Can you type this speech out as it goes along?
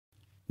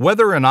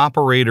Whether an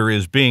operator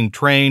is being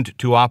trained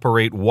to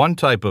operate one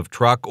type of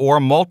truck or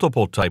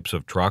multiple types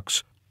of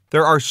trucks,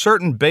 there are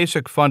certain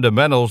basic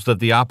fundamentals that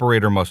the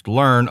operator must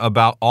learn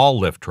about all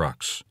lift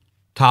trucks.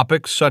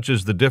 Topics such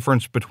as the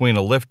difference between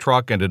a lift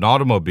truck and an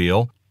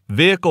automobile,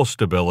 vehicle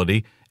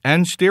stability,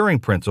 and steering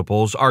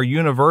principles are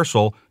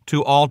universal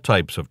to all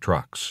types of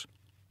trucks.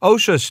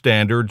 OSHA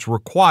standards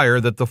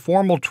require that the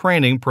formal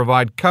training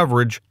provide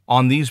coverage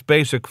on these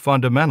basic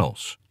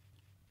fundamentals.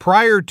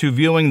 Prior to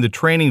viewing the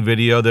training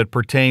video that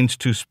pertains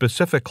to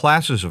specific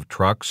classes of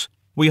trucks,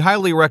 we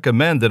highly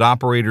recommend that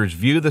operators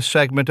view the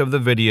segment of the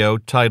video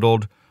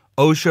titled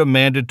OSHA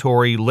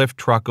Mandatory Lift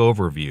Truck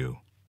Overview.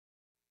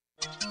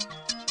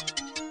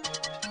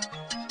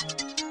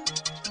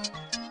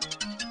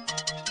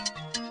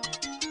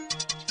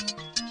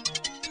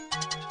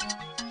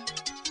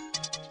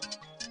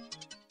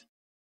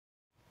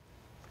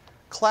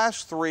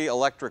 Class 3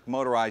 electric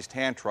motorized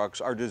hand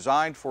trucks are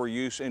designed for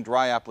use in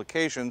dry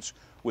applications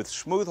with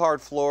smooth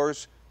hard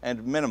floors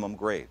and minimum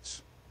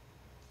grades.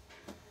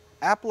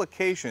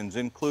 Applications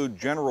include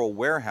general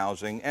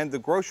warehousing and the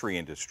grocery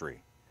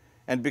industry,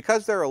 and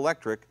because they're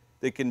electric,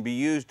 they can be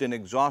used in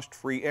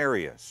exhaust-free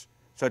areas,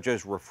 such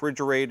as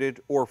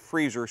refrigerated or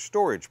freezer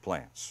storage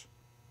plants.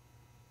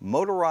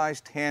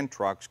 Motorized hand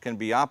trucks can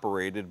be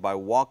operated by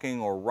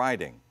walking or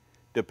riding,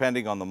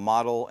 depending on the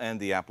model and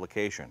the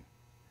application.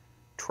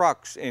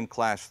 Trucks in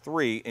Class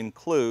 3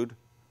 include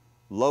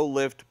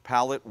low-lift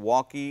pallet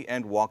walkie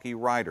and walkie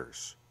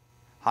riders,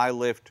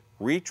 high-lift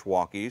reach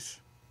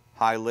walkies,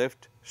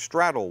 high-lift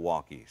straddle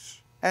walkies,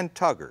 and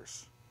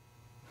tuggers.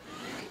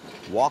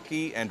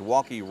 Walkie and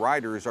walkie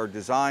riders are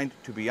designed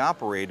to be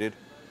operated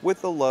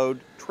with the load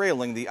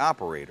trailing the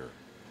operator,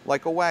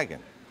 like a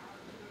wagon.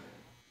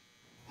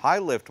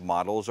 High-lift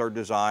models are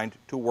designed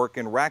to work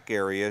in rack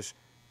areas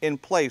in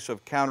place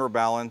of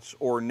counterbalance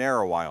or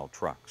narrow aisle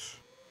trucks.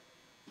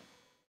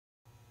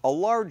 A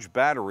large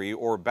battery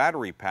or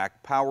battery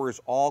pack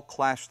powers all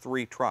Class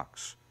 3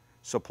 trucks,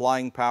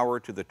 supplying power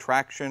to the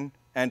traction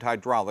and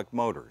hydraulic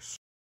motors.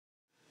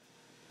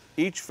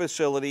 Each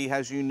facility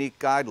has unique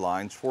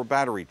guidelines for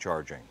battery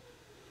charging.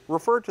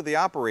 Refer to the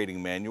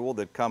operating manual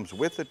that comes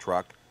with the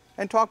truck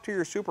and talk to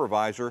your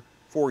supervisor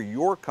for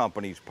your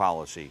company's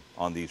policy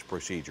on these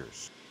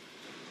procedures.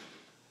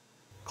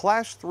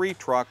 Class 3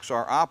 trucks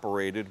are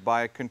operated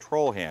by a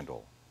control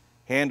handle.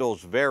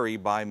 Handles vary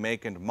by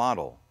make and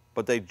model,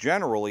 but they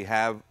generally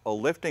have a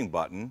lifting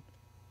button,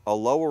 a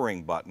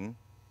lowering button,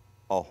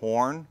 a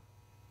horn,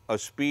 a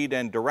speed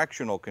and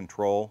directional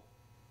control,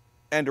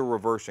 and a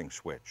reversing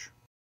switch.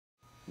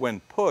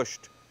 When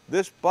pushed,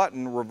 this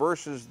button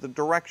reverses the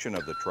direction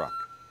of the truck,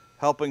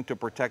 helping to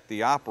protect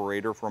the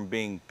operator from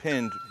being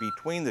pinned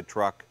between the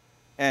truck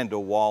and a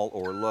wall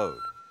or load.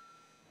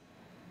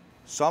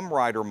 Some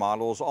rider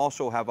models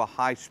also have a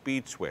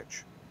high-speed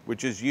switch,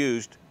 which is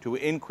used to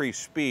increase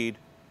speed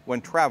when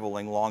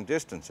traveling long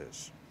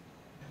distances.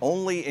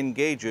 Only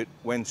engage it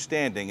when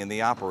standing in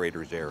the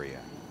operator's area.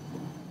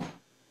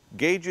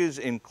 Gauges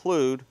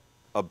include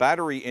a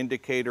battery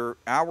indicator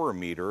hour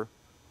meter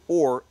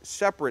or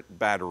separate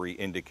battery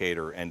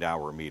indicator and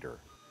hour meter.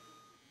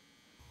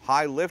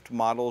 High lift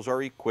models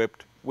are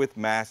equipped with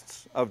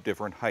masts of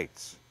different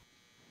heights.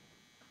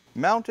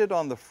 Mounted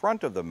on the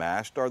front of the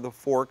mast are the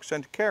forks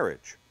and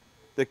carriage.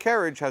 The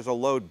carriage has a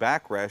load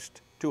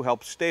backrest to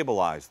help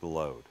stabilize the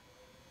load.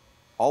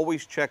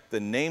 Always check the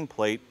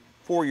nameplate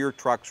for your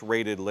truck's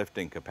rated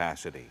lifting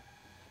capacity.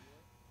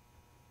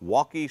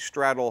 Walkie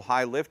straddle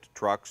high lift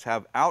trucks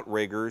have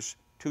outriggers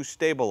to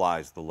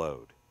stabilize the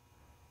load.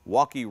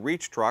 Walkie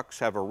reach trucks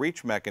have a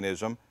reach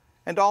mechanism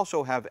and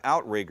also have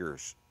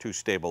outriggers to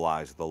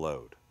stabilize the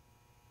load.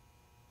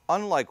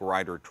 Unlike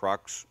rider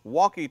trucks,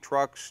 walkie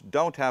trucks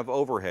don't have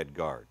overhead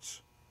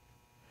guards.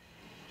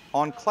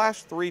 On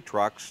Class 3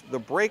 trucks, the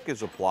brake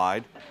is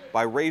applied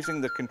by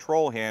raising the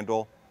control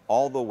handle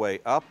all the way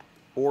up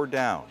or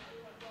down.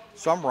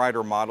 Some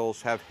rider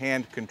models have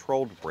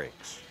hand-controlled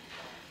brakes.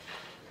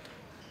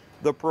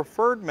 The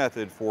preferred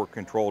method for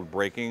controlled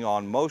braking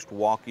on most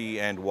walkie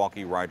and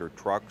walkie rider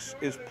trucks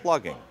is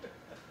plugging.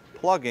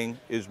 Plugging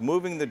is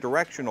moving the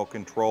directional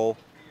control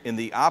in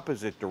the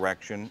opposite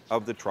direction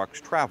of the truck's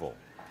travel.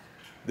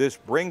 This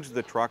brings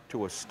the truck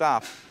to a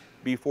stop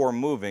before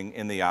moving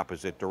in the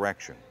opposite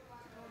direction.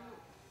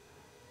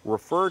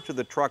 Refer to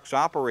the truck's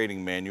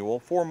operating manual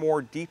for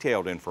more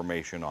detailed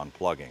information on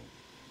plugging.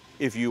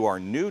 If you are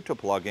new to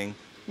plugging,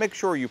 make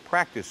sure you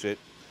practice it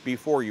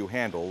before you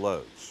handle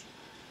loads.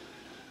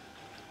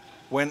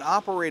 When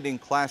operating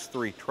Class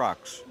 3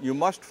 trucks, you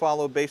must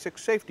follow basic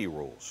safety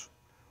rules.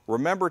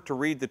 Remember to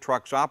read the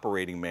truck's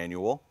operating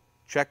manual,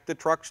 check the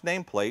truck's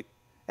nameplate,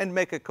 and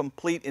make a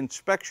complete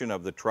inspection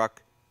of the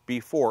truck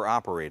before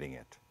operating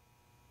it.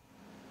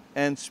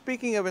 And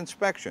speaking of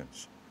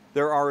inspections,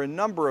 there are a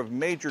number of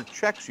major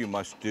checks you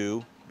must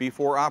do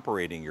before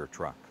operating your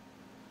truck.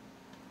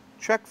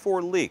 Check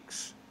for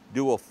leaks.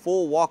 Do a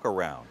full walk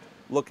around,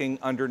 looking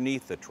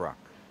underneath the truck.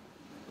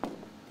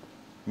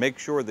 Make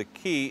sure the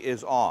key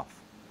is off.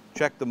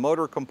 Check the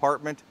motor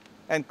compartment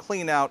and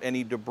clean out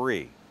any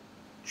debris.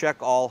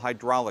 check all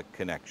hydraulic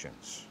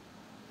connections.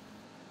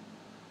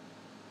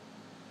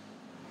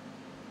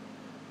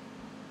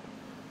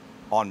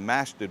 On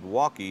masted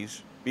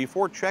walkies,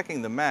 before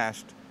checking the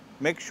mast,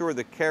 make sure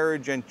the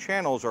carriage and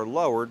channels are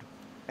lowered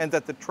and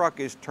that the truck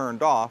is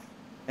turned off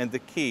and the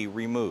key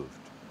removed.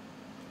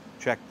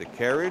 Check the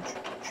carriage,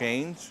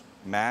 chains,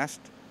 mast,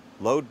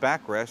 load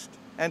backrest,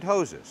 and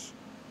hoses.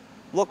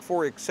 Look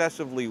for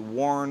excessively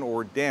worn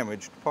or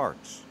damaged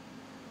parts.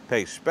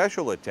 Pay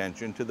special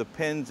attention to the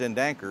pins and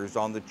anchors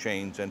on the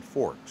chains and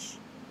forks.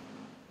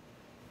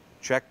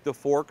 Check the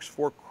forks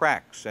for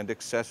cracks and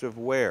excessive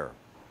wear.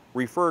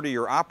 Refer to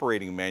your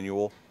operating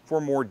manual for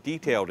more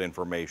detailed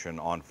information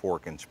on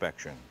fork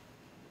inspection.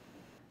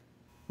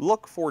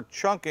 Look for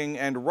chunking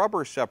and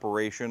rubber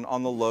separation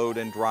on the load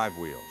and drive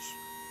wheels.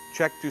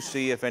 Check to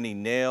see if any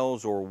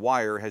nails or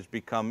wire has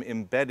become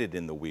embedded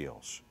in the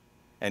wheels.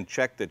 And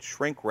check that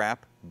shrink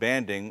wrap,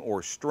 banding,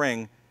 or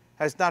string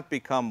has not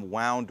become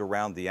wound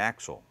around the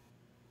axle.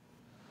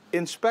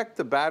 Inspect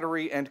the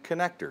battery and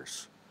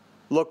connectors.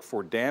 Look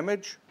for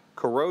damage,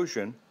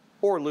 corrosion,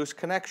 or loose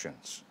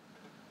connections.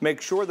 Make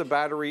sure the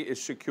battery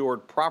is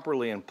secured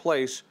properly in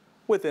place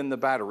within the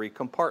battery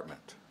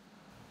compartment.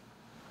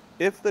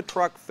 If the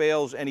truck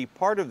fails any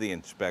part of the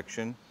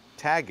inspection,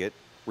 tag it,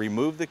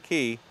 remove the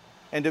key,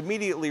 and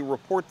immediately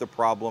report the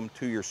problem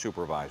to your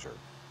supervisor.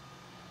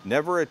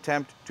 Never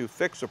attempt to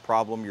fix a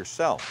problem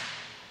yourself.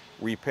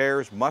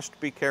 Repairs must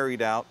be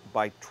carried out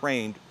by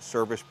trained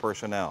service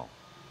personnel.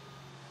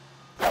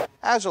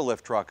 As a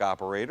lift truck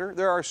operator,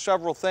 there are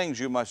several things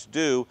you must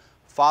do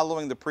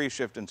following the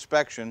pre-shift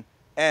inspection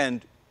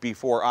and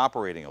before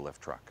operating a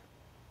lift truck.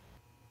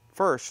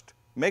 First,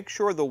 make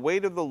sure the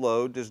weight of the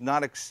load does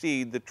not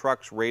exceed the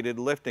truck's rated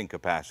lifting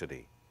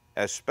capacity,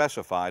 as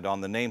specified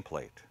on the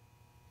nameplate.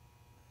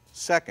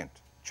 Second,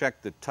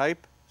 check the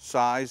type,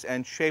 size,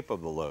 and shape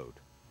of the load.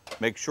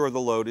 Make sure the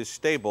load is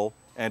stable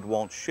and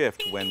won't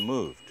shift when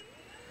moved.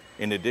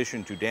 In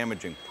addition to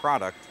damaging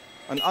product,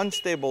 an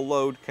unstable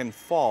load can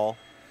fall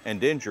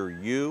and injure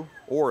you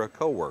or a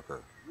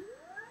coworker.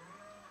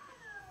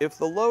 If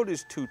the load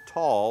is too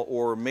tall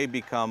or may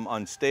become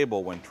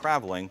unstable when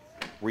traveling,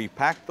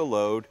 repack the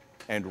load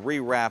and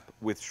rewrap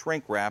with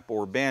shrink wrap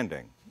or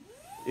banding.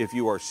 If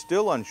you are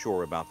still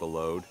unsure about the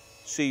load,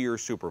 see your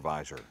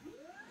supervisor.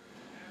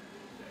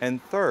 And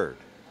third,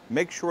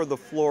 make sure the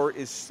floor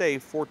is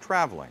safe for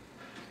traveling.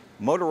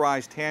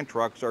 Motorized hand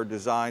trucks are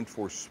designed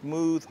for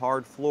smooth,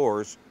 hard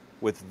floors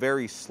with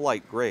very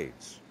slight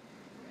grades.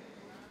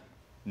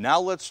 Now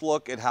let's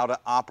look at how to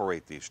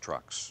operate these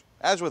trucks.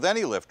 As with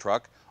any lift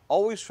truck,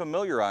 always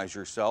familiarize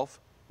yourself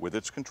with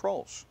its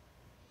controls.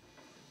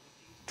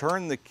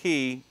 Turn the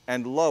key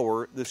and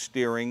lower the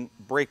steering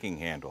braking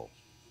handle.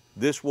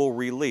 This will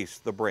release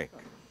the brake.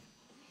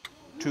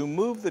 To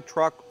move the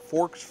truck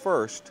forks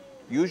first,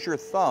 use your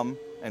thumb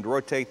and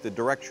rotate the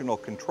directional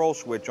control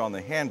switch on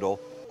the handle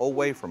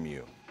away from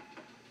you.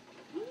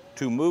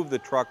 To move the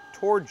truck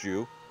towards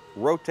you,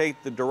 rotate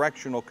the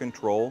directional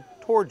control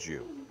towards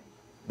you.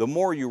 The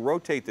more you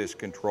rotate this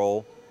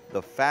control,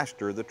 the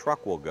faster the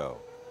truck will go.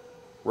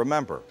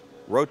 Remember,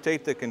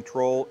 rotate the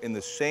control in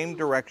the same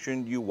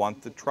direction you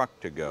want the truck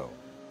to go.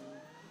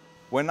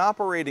 When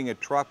operating a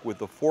truck with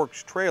the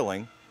forks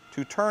trailing,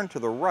 to turn to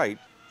the right,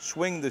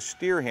 swing the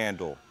steer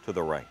handle to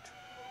the right.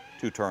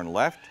 To turn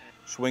left,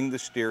 swing the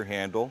steer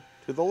handle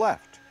to the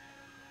left.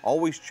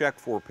 Always check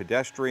for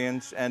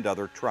pedestrians and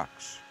other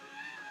trucks.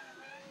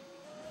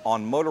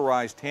 On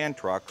motorized hand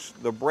trucks,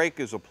 the brake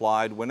is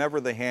applied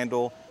whenever the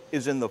handle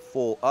is in the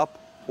full up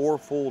or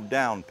full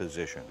down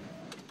position.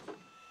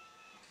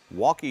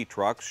 Walkie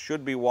trucks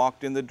should be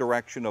walked in the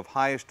direction of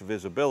highest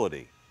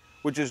visibility,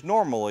 which is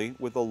normally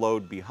with a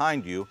load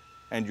behind you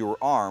and your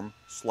arm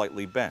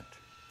slightly bent.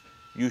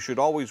 You should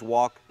always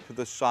walk to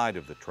the side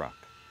of the truck.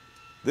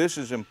 This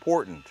is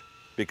important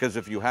because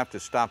if you have to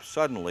stop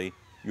suddenly,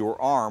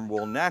 your arm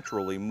will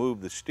naturally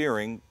move the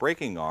steering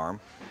braking arm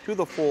to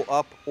the full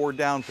up or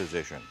down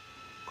position,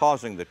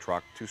 causing the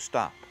truck to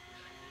stop.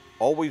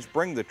 Always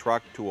bring the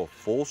truck to a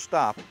full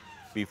stop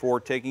before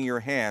taking your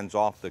hands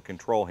off the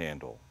control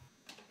handle.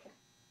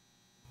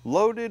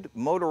 Loaded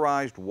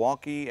motorized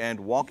walkie and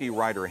walkie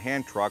rider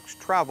hand trucks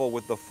travel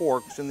with the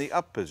forks in the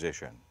up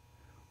position.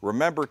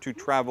 Remember to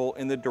travel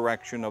in the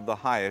direction of the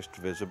highest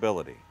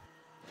visibility.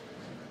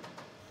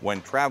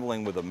 When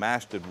traveling with a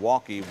masted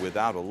walkie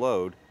without a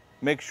load,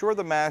 make sure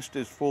the mast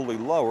is fully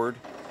lowered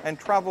and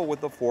travel with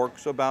the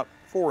forks about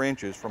 4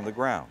 inches from the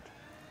ground.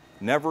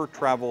 Never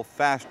travel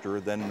faster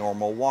than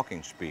normal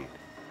walking speed.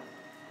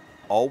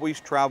 Always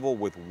travel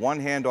with one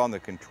hand on the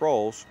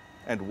controls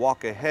and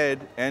walk ahead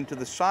and to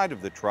the side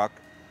of the truck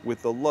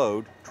with the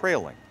load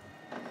trailing.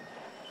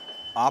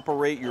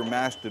 Operate your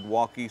masted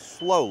walkie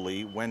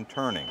slowly when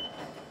turning.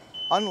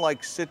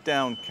 Unlike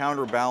sit-down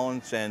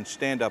counterbalance and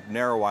stand-up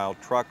narrow aisle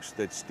trucks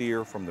that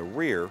steer from the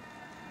rear,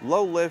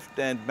 low-lift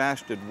and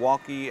masted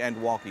walkie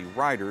and walkie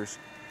riders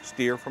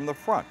steer from the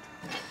front,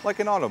 like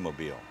an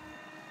automobile.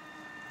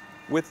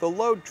 With the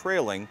load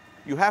trailing,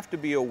 you have to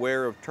be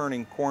aware of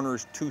turning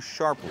corners too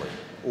sharply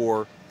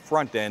or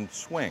front-end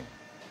swing.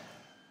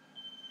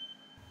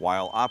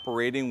 While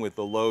operating with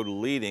the load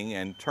leading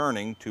and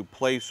turning to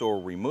place or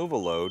remove a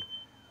load,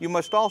 you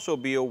must also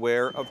be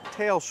aware of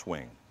tail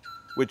swing,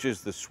 which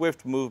is the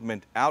swift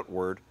movement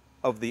outward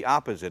of the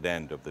opposite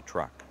end of the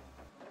truck.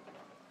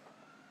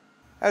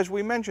 As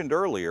we mentioned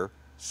earlier,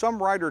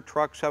 some Ryder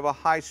trucks have a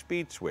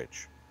high-speed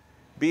switch.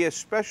 Be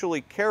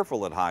especially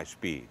careful at high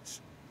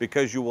speeds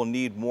because you will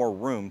need more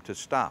room to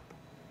stop.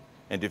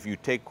 And if you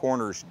take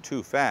corners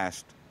too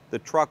fast, the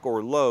truck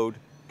or load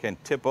can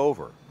tip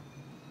over.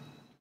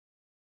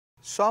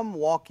 Some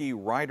walkie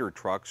Ryder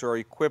trucks are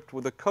equipped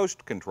with a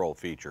coast control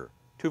feature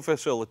to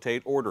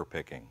facilitate order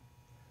picking.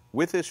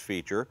 With this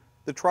feature,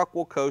 the truck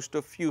will coast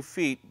a few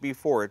feet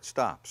before it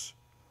stops.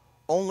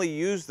 Only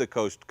use the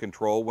coast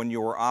control when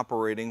you are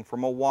operating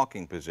from a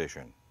walking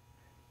position.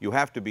 You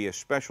have to be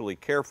especially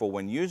careful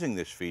when using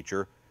this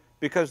feature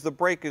because the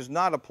brake is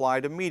not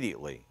applied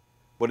immediately,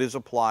 but is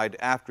applied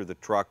after the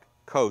truck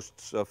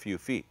coasts a few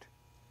feet.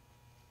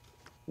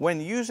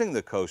 When using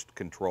the coast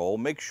control,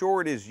 make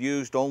sure it is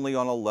used only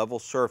on a level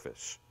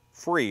surface,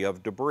 free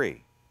of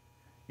debris.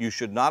 You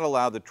should not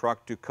allow the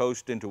truck to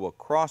coast into a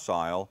cross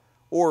aisle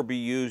or be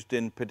used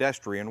in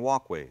pedestrian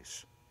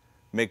walkways.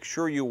 Make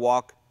sure you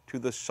walk to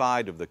the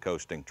side of the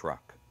coasting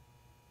truck.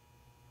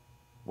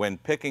 When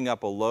picking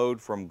up a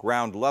load from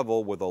ground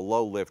level with a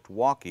low-lift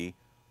walkie,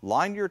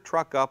 line your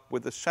truck up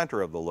with the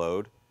center of the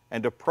load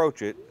and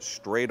approach it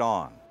straight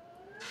on.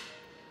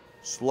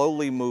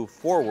 Slowly move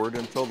forward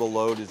until the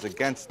load is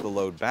against the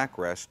load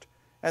backrest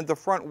and the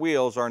front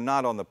wheels are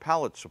not on the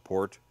pallet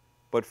support,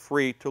 but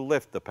free to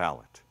lift the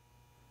pallet.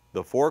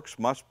 The forks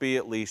must be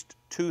at least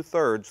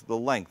 2/3 the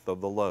length of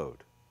the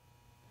load.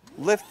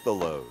 Lift the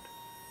load.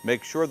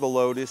 Make sure the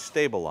load is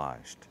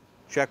stabilized.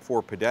 Check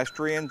for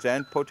pedestrians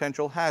and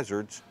potential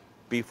hazards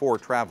before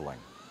traveling.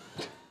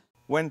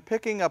 When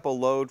picking up a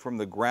load from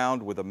the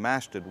ground with a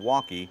masted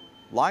walkie,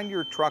 line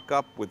your truck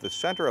up with the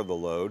center of the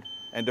load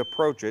and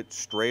approach it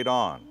straight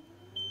on.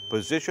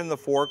 Position the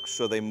forks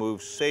so they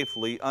move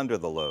safely under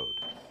the load.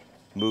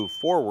 Move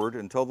forward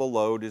until the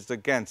load is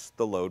against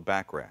the load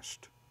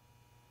backrest.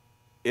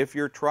 If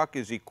your truck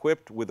is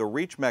equipped with a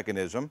reach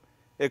mechanism,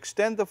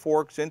 extend the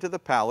forks into the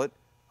pallet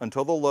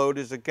until the load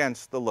is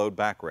against the load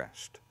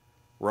backrest.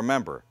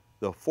 Remember,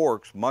 the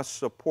forks must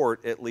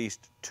support at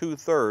least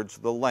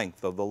 2/3 the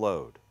length of the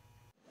load.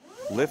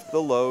 Lift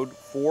the load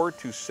 4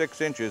 to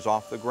 6 inches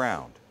off the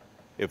ground.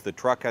 If the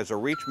truck has a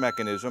reach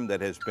mechanism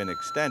that has been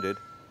extended,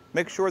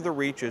 make sure the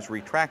reach is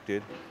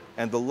retracted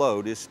and the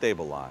load is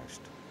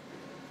stabilized.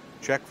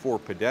 Check for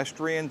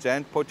pedestrians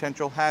and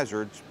potential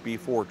hazards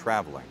before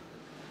traveling.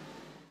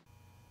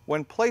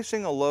 When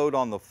placing a load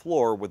on the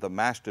floor with a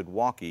masted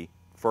walkie,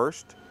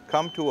 first,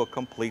 come to a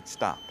complete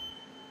stop.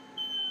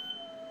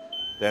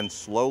 Then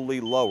slowly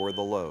lower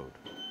the load.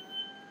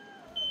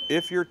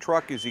 If your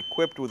truck is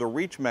equipped with a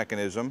reach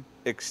mechanism,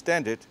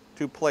 extend it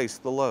to place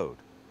the load.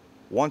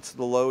 Once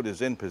the load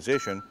is in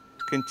position,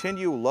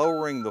 continue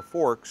lowering the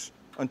forks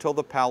until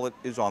the pallet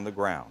is on the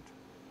ground.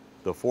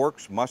 The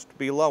forks must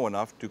be low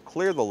enough to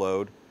clear the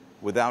load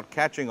without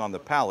catching on the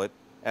pallet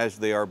as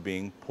they are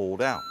being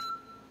pulled out.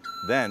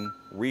 Then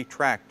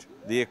retract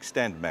the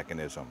extend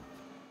mechanism.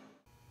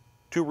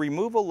 To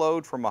remove a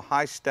load from a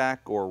high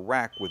stack or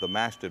rack with a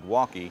masted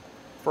walkie,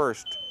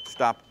 first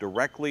stop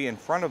directly in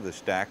front of the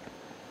stack.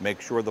 Make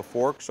sure the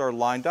forks are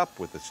lined up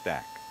with the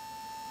stack.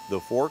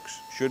 The forks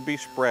should be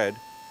spread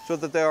so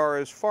that they are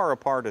as far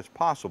apart as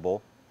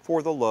possible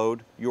for the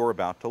load you're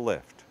about to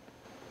lift.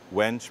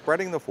 When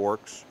spreading the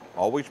forks,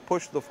 always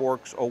push the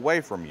forks away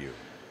from you,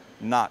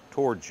 not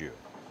towards you.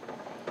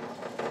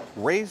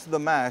 Raise the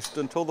mast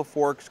until the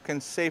forks can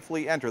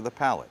safely enter the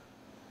pallet.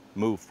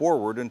 Move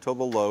forward until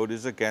the load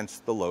is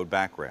against the load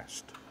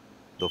backrest.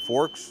 The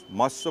forks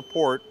must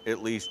support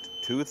at least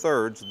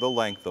 2/3 the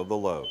length of the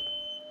load.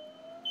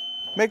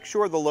 Make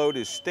sure the load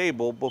is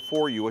stable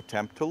before you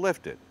attempt to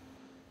lift it.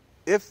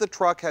 If the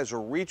truck has a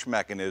reach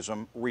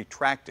mechanism,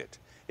 retract it.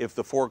 If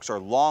the forks are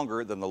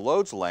longer than the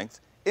load's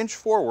length, inch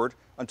forward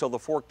until the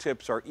fork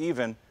tips are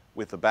even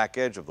with the back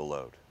edge of the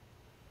load.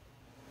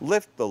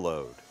 Lift the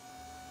load.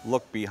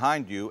 Look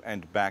behind you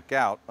and back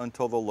out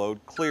until the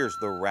load clears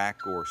the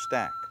rack or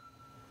stack.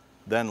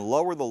 Then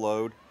lower the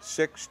load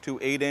 6 to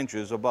 8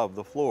 inches above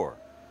the floor.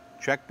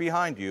 Check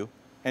behind you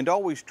and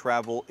always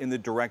travel in the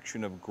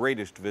direction of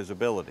greatest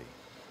visibility.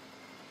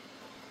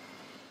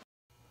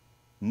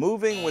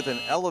 Moving with an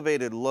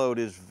elevated load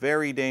is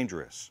very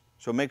dangerous,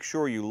 so make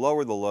sure you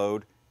lower the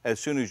load as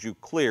soon as you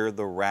clear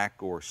the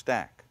rack or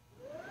stack.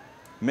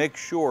 Make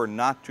sure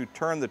not to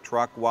turn the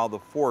truck while the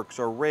forks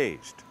are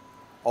raised.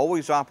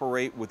 Always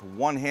operate with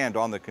one hand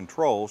on the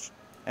controls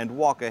and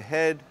walk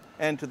ahead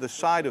and to the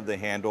side of the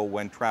handle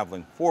when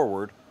traveling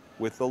forward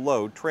with the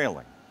load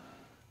trailing.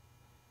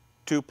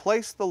 To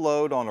place the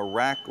load on a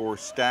rack or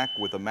stack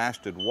with a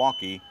masted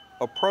walkie,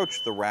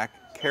 approach the rack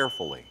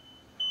carefully.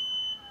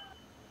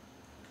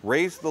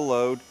 Raise the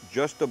load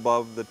just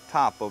above the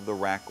top of the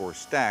rack or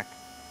stack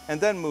and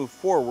then move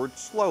forward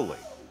slowly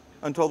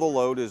until the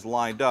load is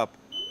lined up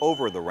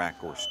over the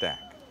rack or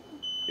stack.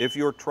 If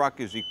your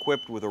truck is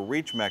equipped with a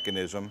reach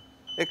mechanism,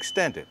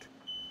 extend it.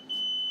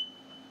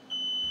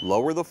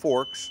 Lower the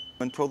forks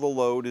until the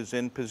load is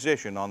in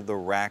position on the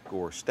rack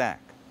or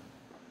stack.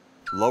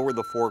 Lower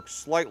the forks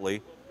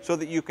slightly so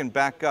that you can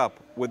back up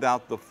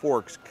without the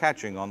forks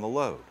catching on the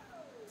load.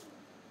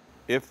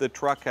 If the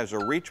truck has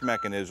a reach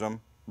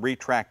mechanism,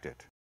 retract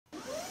it.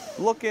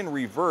 Look in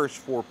reverse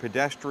for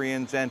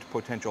pedestrians and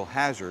potential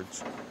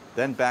hazards,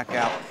 then back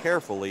out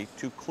carefully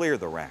to clear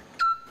the rack.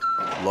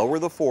 Lower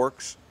the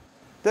forks,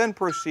 then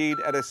proceed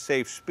at a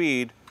safe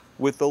speed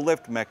with the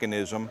lift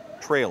mechanism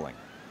trailing.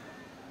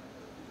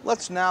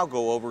 Let's now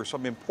go over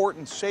some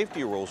important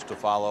safety rules to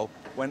follow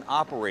when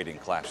operating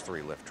Class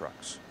 3 lift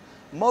trucks.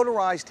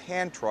 Motorized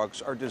hand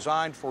trucks are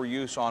designed for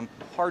use on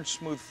hard,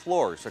 smooth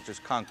floors such as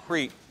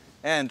concrete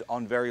and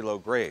on very low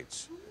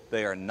grades.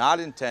 They are not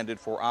intended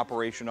for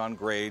operation on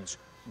grades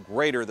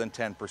greater than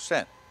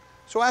 10%.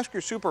 So ask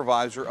your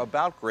supervisor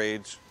about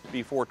grades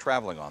before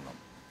traveling on them.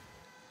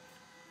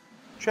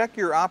 Check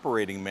your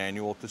operating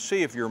manual to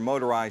see if your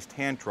motorized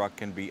hand truck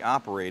can be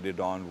operated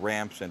on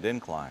ramps and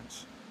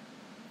inclines.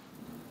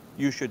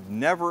 You should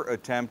never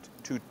attempt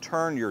to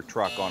turn your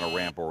truck on a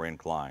ramp or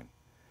incline.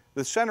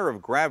 The center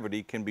of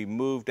gravity can be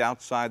moved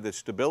outside the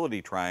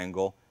stability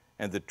triangle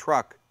and the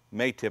truck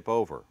may tip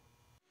over.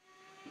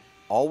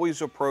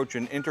 Always approach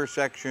an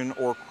intersection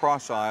or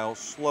cross aisle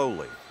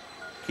slowly,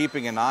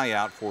 keeping an eye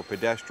out for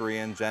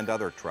pedestrians and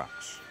other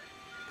trucks.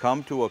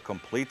 Come to a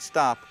complete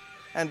stop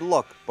and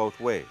look both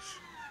ways.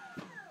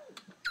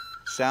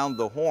 Sound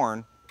the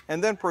horn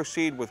and then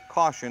proceed with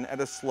caution at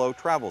a slow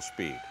travel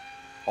speed,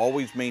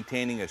 always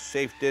maintaining a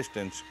safe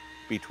distance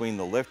between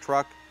the lift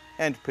truck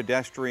and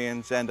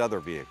pedestrians and other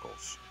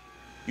vehicles.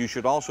 You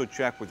should also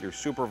check with your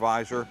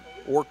supervisor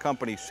or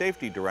company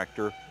safety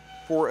director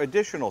for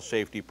additional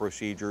safety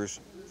procedures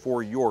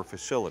for your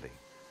facility.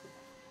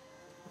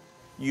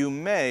 You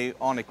may,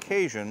 on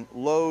occasion,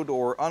 load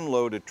or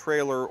unload a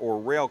trailer or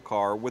rail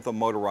car with a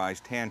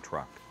motorized hand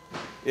truck.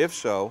 If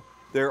so,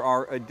 there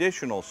are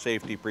additional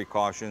safety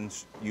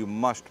precautions you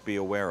must be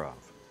aware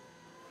of.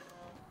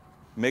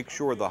 Make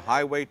sure the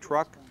highway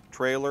truck,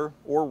 trailer,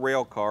 or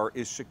rail car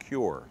is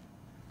secure.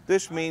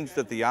 This means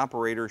that the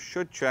operator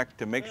should check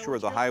to make sure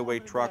the highway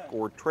truck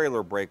or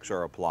trailer brakes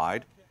are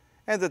applied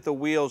and that the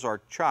wheels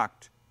are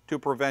chocked to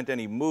prevent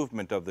any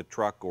movement of the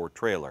truck or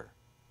trailer.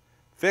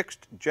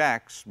 Fixed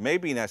jacks may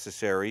be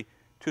necessary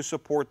to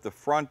support the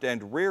front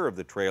and rear of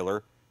the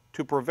trailer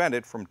to prevent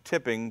it from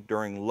tipping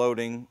during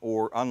loading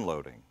or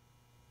unloading.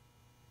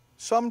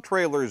 Some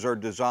trailers are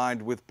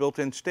designed with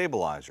built-in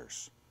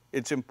stabilizers.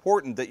 It's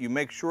important that you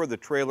make sure the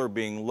trailer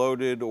being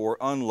loaded or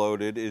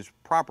unloaded is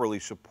properly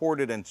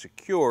supported and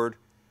secured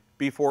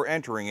before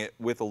entering it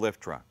with a lift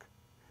truck.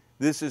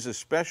 This is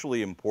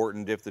especially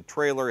important if the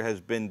trailer has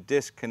been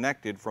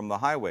disconnected from the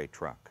highway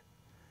truck.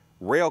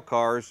 Rail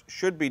cars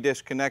should be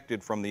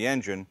disconnected from the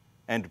engine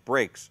and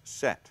brakes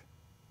set.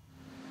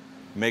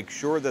 Make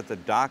sure that the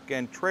dock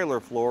and trailer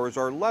floors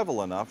are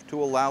level enough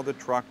to allow the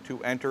truck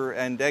to enter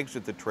and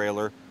exit the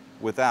trailer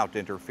without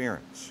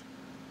interference.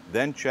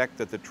 Then check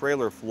that the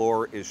trailer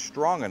floor is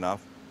strong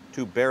enough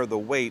to bear the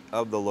weight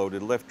of the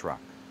loaded lift truck.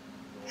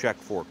 Check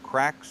for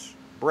cracks,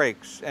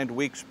 breaks, and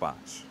weak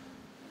spots.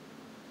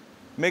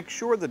 Make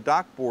sure the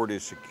dock board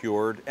is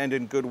secured and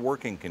in good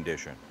working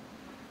condition.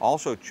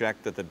 Also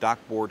check that the dock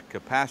board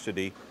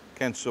capacity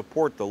can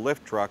support the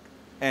lift truck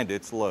and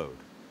its load.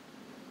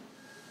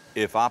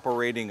 If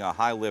operating a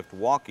high-lift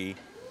walkie,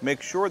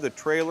 make sure the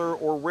trailer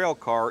or rail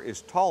car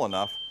is tall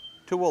enough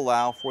to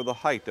allow for the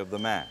height of the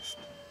mast.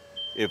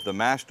 If the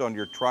mast on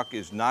your truck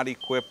is not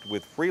equipped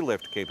with free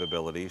lift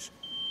capabilities,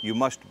 you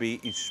must be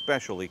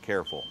especially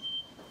careful.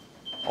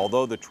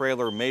 Although the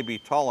trailer may be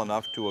tall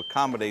enough to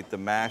accommodate the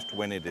mast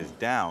when it is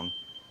down,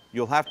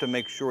 you'll have to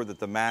make sure that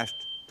the mast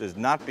does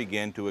not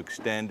begin to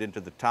extend into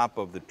the top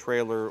of the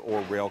trailer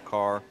or rail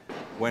car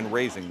when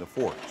raising the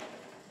forks.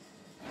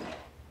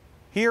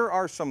 Here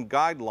are some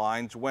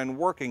guidelines when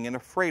working in a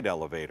freight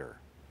elevator.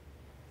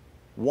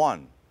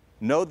 1.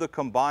 Know the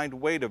combined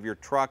weight of your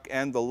truck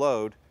and the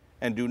load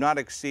and do not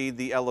exceed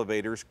the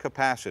elevator's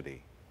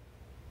capacity.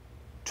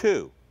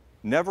 2.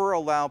 Never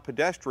allow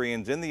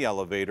pedestrians in the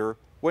elevator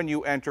when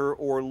you enter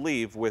or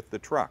leave with the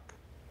truck.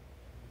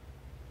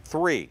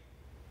 3.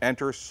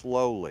 Enter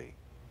slowly.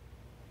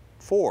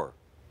 4.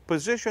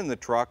 Position the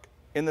truck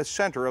in the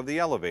center of the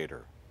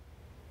elevator.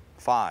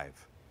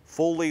 5.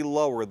 Fully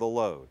lower the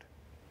load.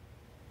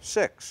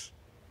 6.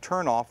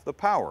 Turn off the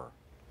power.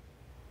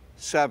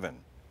 7.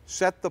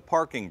 Set the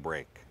parking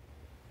brake.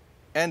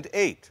 And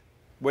 8.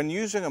 When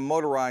using a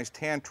motorized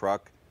hand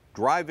truck,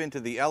 drive into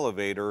the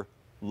elevator,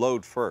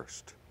 load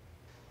first.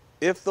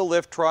 If the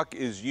lift truck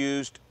is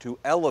used to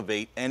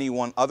elevate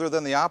anyone other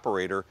than the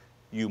operator,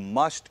 you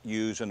must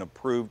use an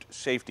approved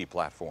safety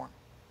platform.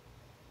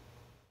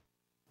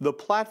 The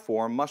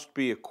platform must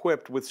be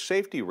equipped with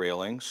safety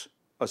railings,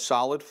 a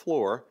solid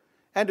floor,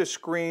 and a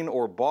screen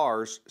or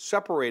bars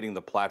separating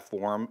the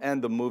platform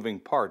and the moving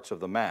parts of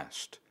the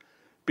mast.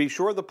 Be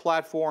sure the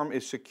platform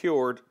is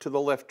secured to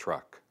the lift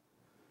truck.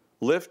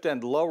 Lift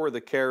and lower the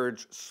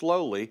carriage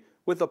slowly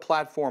with the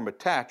platform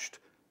attached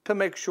to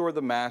make sure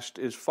the mast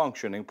is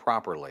functioning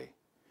properly.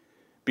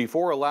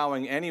 Before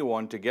allowing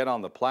anyone to get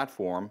on the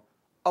platform,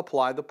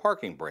 apply the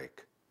parking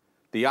brake.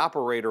 The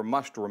operator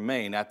must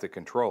remain at the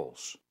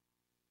controls.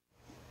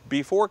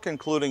 Before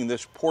concluding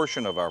this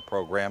portion of our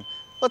program,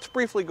 let's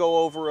briefly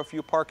go over a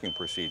few parking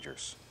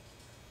procedures.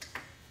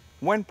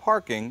 When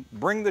parking,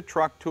 bring the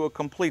truck to a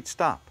complete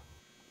stop.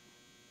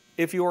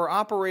 If you are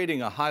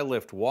operating a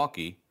high-lift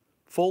walkie,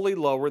 fully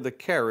lower the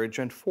carriage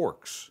and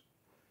forks.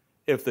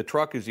 If the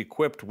truck is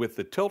equipped with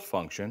the tilt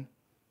function,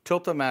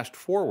 tilt the mast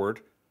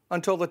forward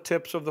until the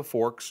tips of the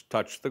forks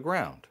touch the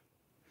ground.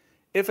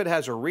 If it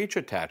has a reach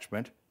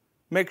attachment,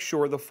 make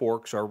sure the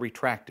forks are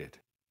retracted.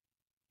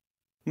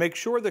 Make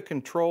sure the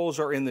controls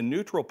are in the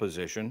neutral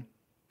position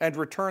and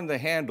return the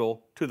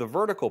handle to the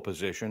vertical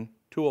position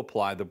to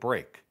apply the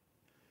brake.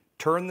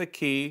 Turn the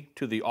key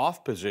to the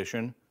off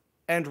position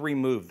and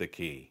remove the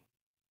key.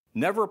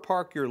 Never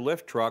park your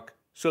lift truck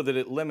so that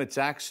it limits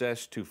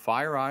access to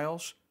fire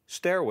aisles,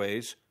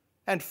 stairways,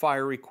 and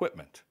fire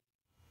equipment.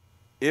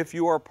 If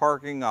you are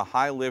parking a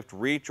high-lift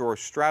reach or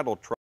straddle truck